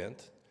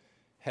Corinth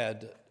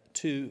had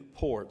 2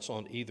 ports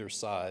on either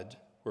side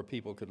where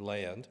people could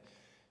land.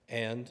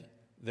 And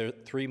there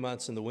 3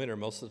 months in the winter,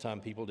 most of the time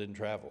people didn't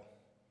travel.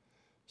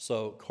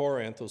 So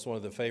Corinth was one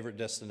of the favorite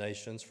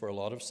destinations for a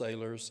lot of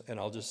sailors, and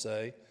I'll just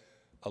say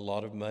a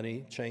lot of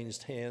money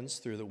changed hands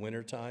through the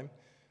wintertime.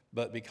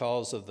 But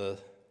because of the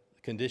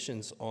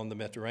conditions on the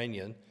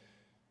Mediterranean,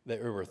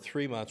 there were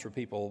 3 months where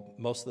people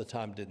most of the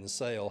time didn't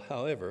sail.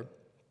 However,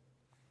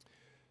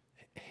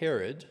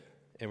 Herod,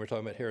 and we're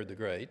talking about Herod the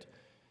Great,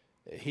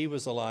 he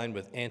was aligned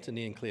with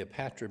Antony and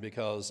Cleopatra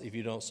because if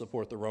you don't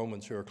support the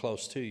Romans who are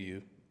close to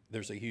you,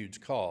 there's a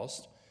huge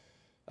cost.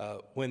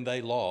 When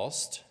they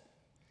lost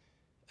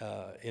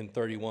in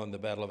 31, the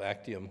Battle of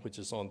Actium, which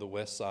is on the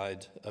west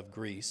side of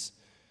Greece,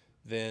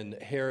 then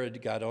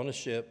Herod got on a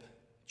ship,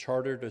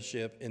 chartered a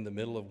ship in the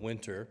middle of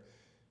winter,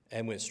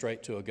 and went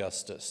straight to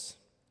Augustus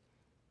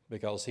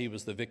because he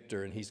was the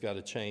victor and he's got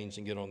to change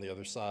and get on the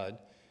other side.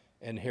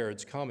 And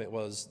Herod's comment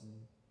was,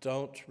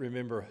 don't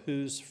remember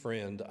whose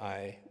friend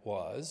I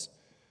was,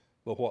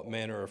 but what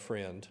manner of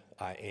friend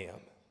I am.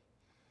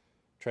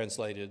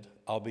 Translated,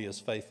 I'll be as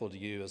faithful to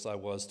you as I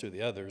was to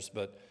the others,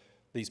 but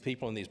these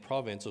people in these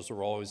provinces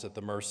were always at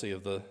the mercy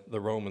of the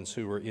Romans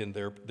who were in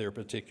their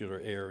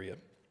particular area.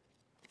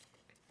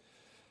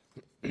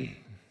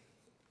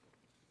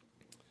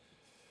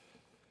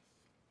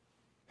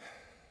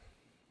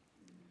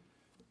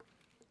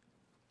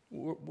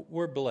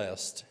 We're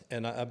blessed,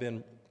 and I've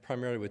been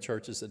primarily with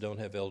churches that don't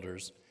have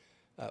elders.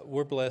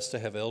 We're blessed to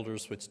have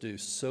elders which do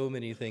so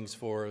many things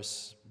for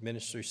us,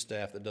 ministry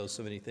staff that does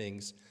so many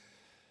things.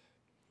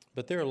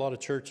 But there are a lot of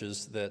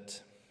churches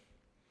that,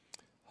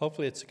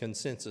 hopefully it's a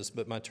consensus,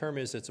 but my term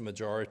is it's a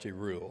majority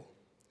rule.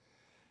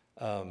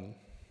 I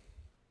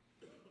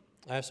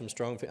have some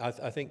strong,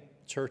 I think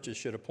churches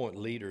should appoint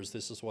leaders.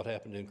 This is what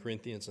happened in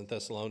Corinthians and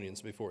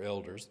Thessalonians before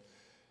elders.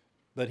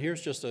 But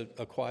here's just a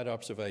quiet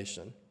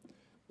observation.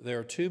 There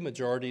are 2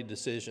 majority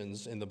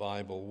decisions in the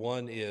Bible.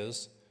 One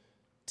is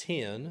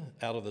 10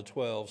 out of the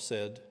 12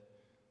 said,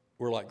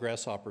 we're like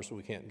grasshoppers,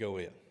 we can't go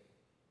in.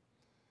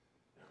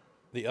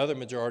 The other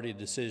majority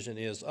decision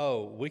is,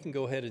 oh, we can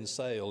go ahead and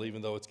sail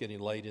even though it's getting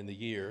late in the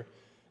year.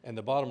 And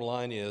the bottom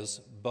line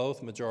is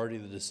both majority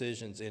of the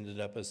decisions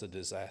ended up as a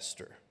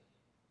disaster.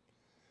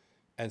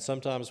 And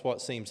sometimes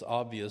what seems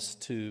obvious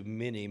to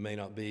many may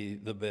not be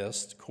the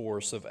best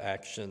course of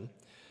action.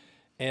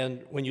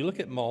 And when you look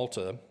at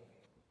Malta,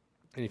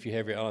 and if you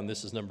have your eye on,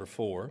 this is number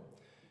 4,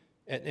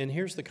 and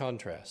here's the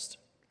contrast.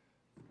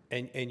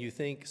 And you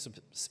think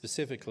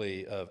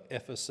specifically of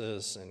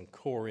Ephesus and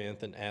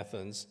Corinth and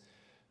Athens,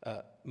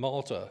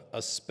 Malta,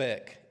 a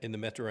speck in the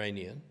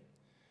Mediterranean.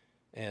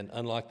 And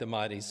unlike the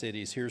mighty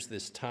cities, here's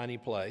this tiny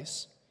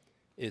place.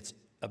 It's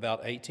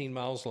about 18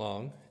 miles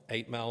long,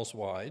 8 miles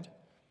wide,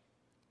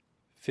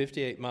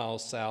 58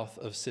 miles south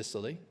of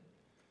Sicily,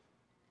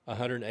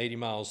 180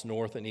 miles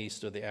north and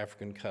east of the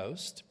African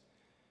coast.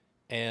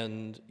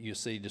 And you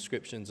see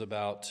descriptions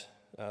about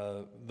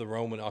the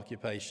Roman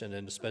occupation,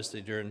 and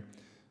especially during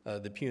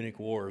the Punic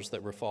Wars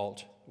that were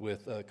fought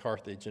with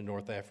Carthage in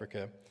North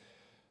Africa.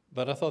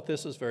 But I thought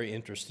this was very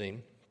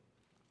interesting.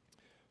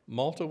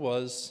 Malta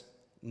was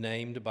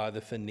named by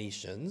the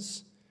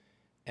Phoenicians,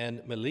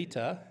 and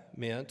Melita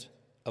meant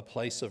a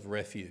place of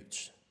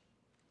refuge.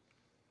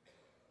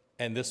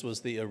 And this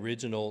was the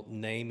original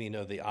naming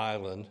of the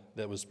island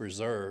that was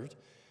preserved.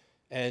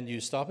 And you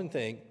stop and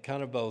think,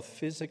 kind of both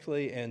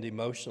physically and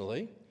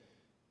emotionally,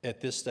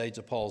 at this stage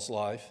of Paul's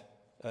life,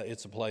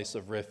 it's a place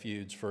of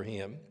refuge for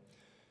him.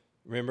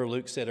 Remember,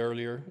 Luke said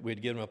earlier,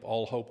 we'd given up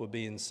all hope of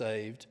being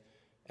saved,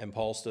 and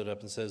Paul stood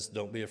up and says,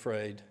 don't be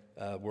afraid,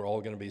 we're all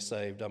going to be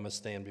saved. I must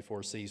stand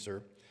before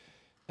Caesar.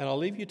 And I'll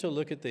leave you to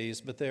look at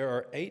these, but there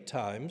are 8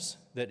 times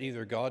that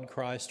either God,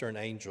 Christ, or an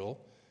angel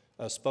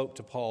spoke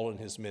to Paul in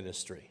his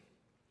ministry.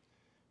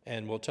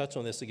 And we'll touch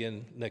on this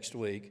again next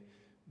week,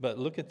 but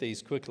look at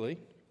these quickly.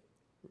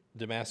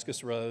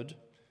 Damascus Road,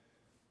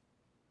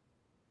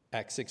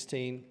 Acts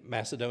 16,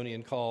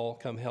 Macedonian call,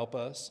 come help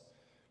us.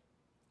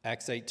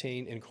 Acts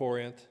 18 in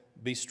Corinth,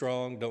 be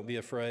strong, don't be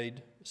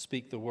afraid,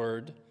 speak the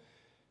word.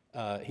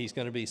 He's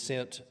going to be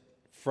sent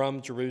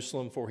from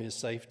Jerusalem for his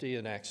safety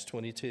in Acts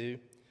 22.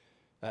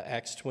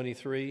 Acts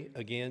 23,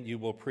 again, you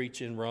will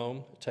preach in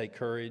Rome, take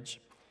courage.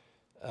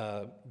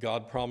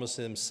 God promised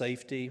them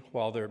safety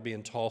while they're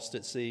being tossed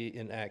at sea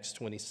in Acts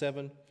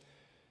 27.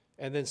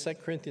 And then 2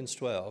 Corinthians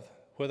 12,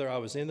 whether I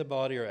was in the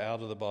body or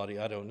out of the body,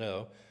 I don't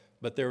know,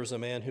 but there was a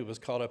man who was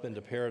caught up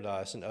into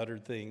paradise and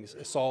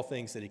saw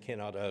things that he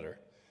cannot utter.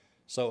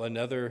 So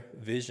another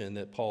vision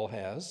that Paul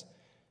has.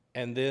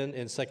 And then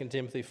in 2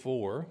 Timothy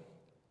 4,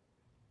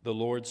 the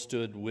Lord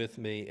stood with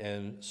me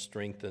and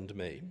strengthened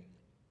me.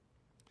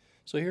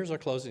 So here's our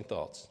closing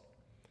thoughts.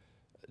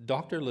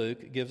 Dr.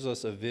 Luke gives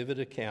us a vivid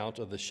account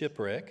of the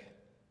shipwreck,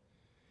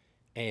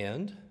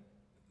 and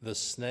the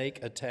snake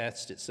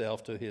attached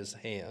itself to his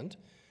hand,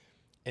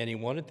 and he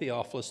wanted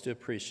Theophilus to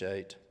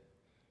appreciate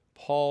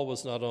Paul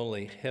was not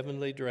only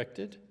heavenly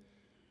directed,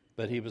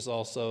 but he was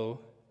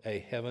also a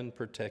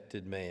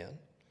heaven-protected man,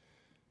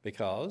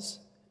 because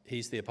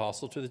he's the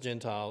apostle to the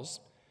Gentiles,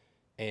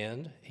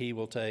 and he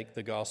will take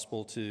the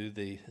gospel to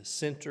the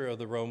center of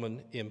the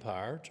Roman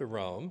Empire, to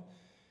Rome.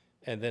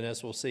 And then,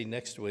 as we'll see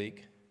next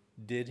week,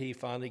 did he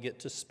finally get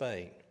to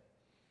Spain?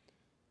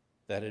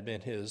 That had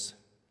been his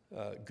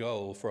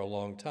goal for a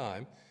long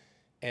time.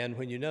 And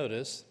when you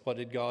notice, what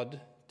did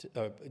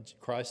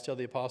Christ tell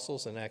the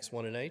apostles in Acts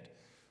 1 and 8?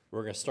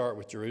 We're going to start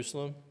with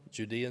Jerusalem,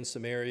 Judea and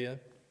Samaria,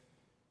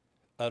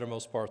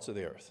 uttermost parts of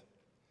the earth.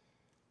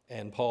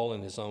 And Paul,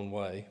 in his own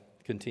way,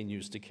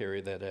 continues to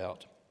carry that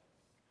out.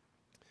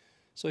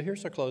 So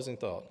here's our closing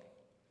thought.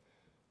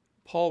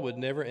 Paul would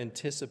never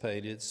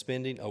anticipated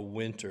spending a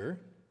winter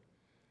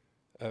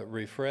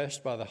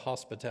refreshed by the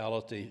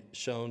hospitality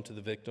shown to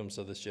the victims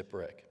of the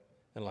shipwreck.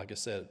 And like I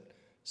said,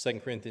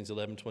 2 Corinthians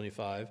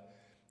 11:25,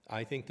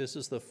 I think this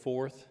is the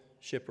 4th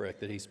shipwreck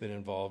that he's been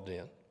involved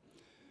in.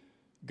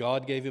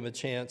 God gave him a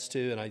chance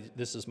to, and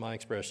this is my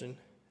expression,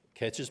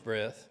 catch his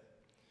breath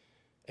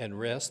and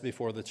rest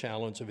before the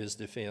challenge of his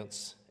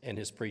defense and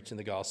his preaching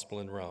the gospel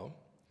in Rome.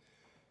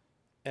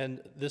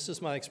 And this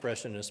is my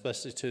expression,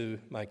 especially to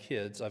my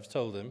kids. I've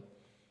told them,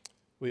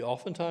 we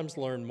oftentimes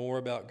learn more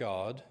about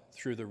God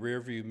through the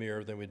rearview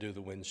mirror than we do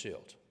the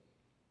windshield.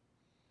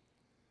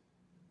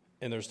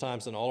 And there's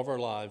times in all of our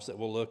lives that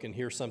we'll look and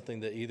hear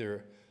something that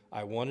either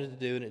I wanted to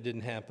do and it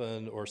didn't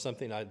happen, or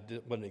something I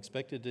wasn't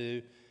expected to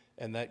do,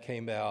 and that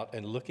came out.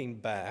 And looking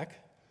back,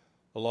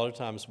 a lot of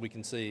times we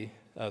can see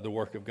the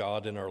work of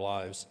God in our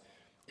lives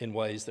in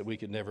ways that we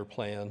could never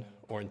plan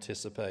or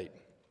anticipate.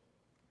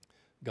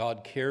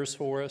 God cares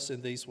for us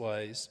in these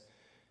ways.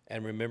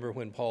 And remember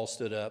when Paul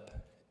stood up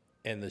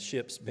and the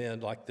ship's been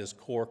like this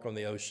cork on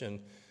the ocean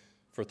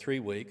for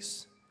 3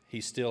 weeks, he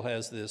still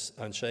has this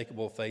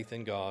unshakable faith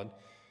in God.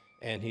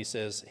 And he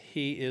says,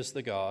 he is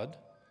the God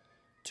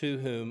to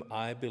whom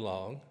I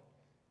belong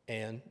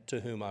and to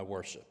whom I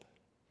worship.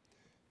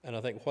 And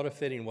I think what a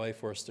fitting way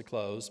for us to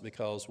close,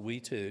 because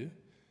we too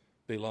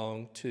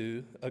belong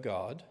to a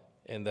God,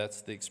 and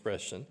that's the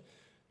expression.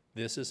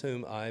 This is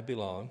whom I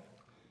belong,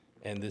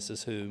 and this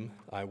is whom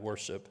I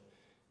worship.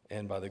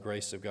 And by the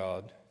grace of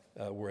God,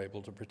 we're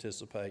able to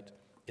participate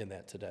in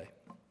that today.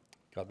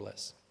 God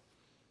bless.